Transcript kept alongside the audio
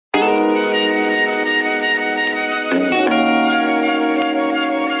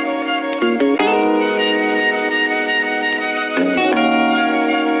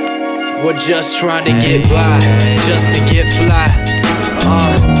or just trying to get by, just to get fly.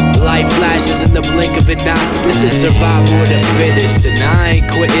 Life flashes in the blink of an eye. This is survival of the fittest, and I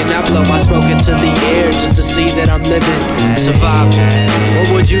ain't quitting. I blow my smoke into the air just to see that I'm living. Survival.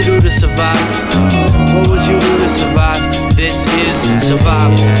 What would you do to survive? What would you do to survive? This is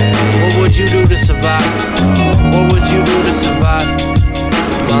survival. What would you do to survive? What would you do to survive?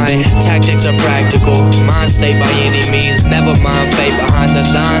 My tactics are practical, mind state by any means. Never mind fate behind the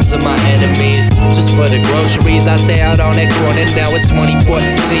lines of my enemies. Just for the groceries, I stay out on that corner. Now it's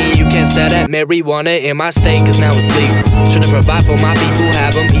 2014, you can't sell that marijuana in my state, cause now it's legal. Should've provide for my people,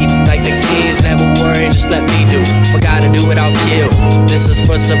 have them eating like the kings. Never worry, just let me do. Forgot to do it, I'll kill. This is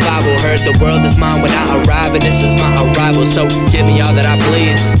for survival, heard the world is mine when I arrive, and this is my arrival. So give me all that I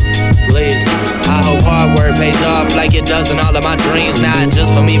please, please. I hope hard work pays off like it does in all of my dreams. Not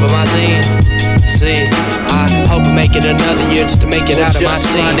just for me but my team. See, I hope I make it another year just to make it out of my team.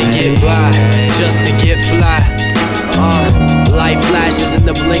 Just trying to get by, just to get fly. Life flashes in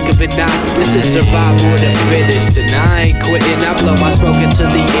the blink of an eye. This is survival of the fittest, and I ain't quitting. I blow my smoke into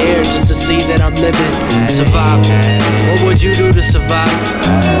the air just to see that I'm living. Survival. What would you do to survive?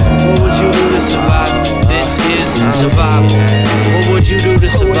 What would you do to survive? This is survival. What would you do to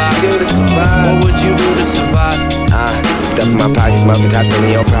survive? What would you do to survive? Stuff in my pockets, muffin tops,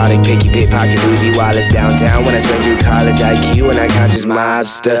 stealing your product, picky pickpocket, Louis Wallace downtown. When I swing through college, IQ and unconscious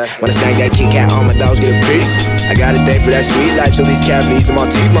mobster. When I snag that Kit Kat, all my dogs get a piece. I got a day for that sweet life, so these cavities in my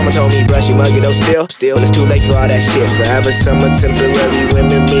teeth. Mama told me brush your mug, it don't still. When it's too late for all that shit. Forever summer, temporary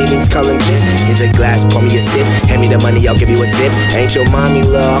women meetings, calling trips. Here's a glass, pour me a sip. Hand me the money, I'll give you a zip. Ain't your mommy,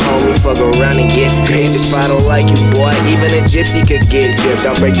 little homie, fuck around and get pissed. If I don't like you, boy, even a gypsy could get gypped.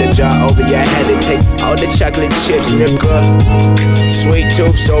 I'll break the jar over your head and take all the chocolate chips, nigga. Sweet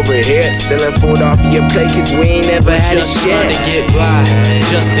tooths over here, stealing food off your plate, cause we ain't never had a shit. Just trying to get by,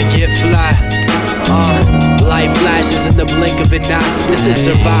 just to get fly. Life flashes in the blink of an eye. This is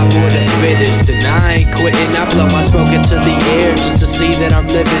survival of the fittest, and I ain't quitting. I blow my smoke into the air just to see that I'm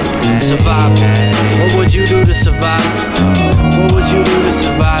living. Survival. What would you do to survive? What would you do to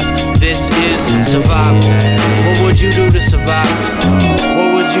survive? This is survival. What would you do to survive?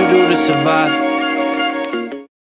 What would you do to survive?